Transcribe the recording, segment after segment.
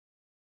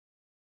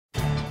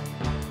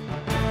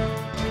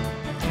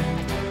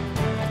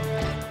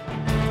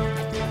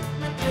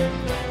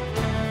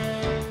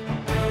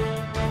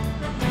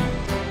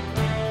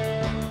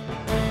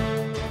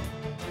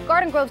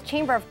Grove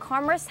Chamber of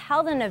Commerce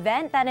held an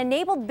event that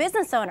enabled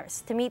business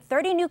owners to meet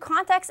 30 new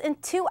contacts in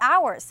 2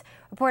 hours.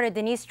 Reporter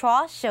Denise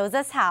Chuah shows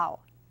us how.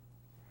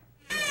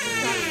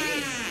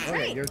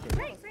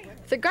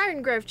 The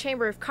Grove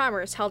Chamber of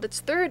Commerce held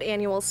its 3rd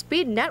annual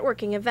speed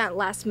networking event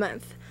last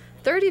month.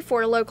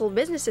 34 local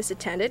businesses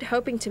attended,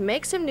 hoping to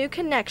make some new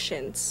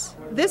connections.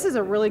 This is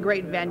a really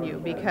great venue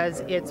because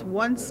it's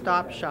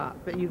one-stop shop.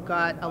 You've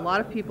got a lot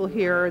of people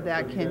here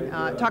that can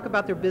talk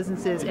about their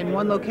businesses in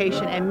one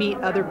location and meet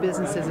other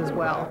businesses as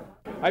well.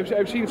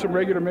 I've seen some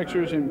regular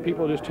mixers and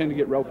people just tend to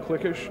get real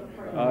cliquish.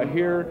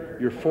 Here,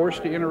 you're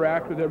forced to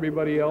interact with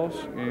everybody else,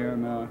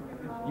 and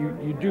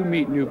you do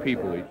meet new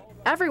people.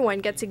 Everyone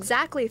gets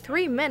exactly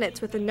 3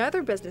 minutes with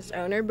another business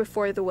owner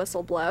before the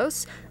whistle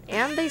blows,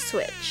 and they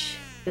switch.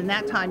 In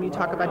that time, you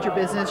talk about your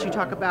business, you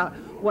talk about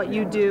what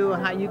you do,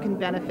 how you can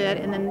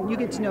benefit, and then you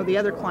get to know the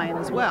other client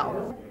as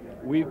well.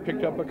 We've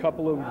picked up a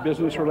couple of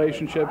business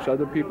relationships.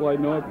 Other people I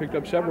know have picked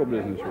up several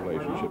business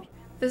relationships.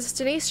 This is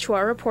Denise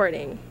Chuah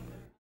reporting.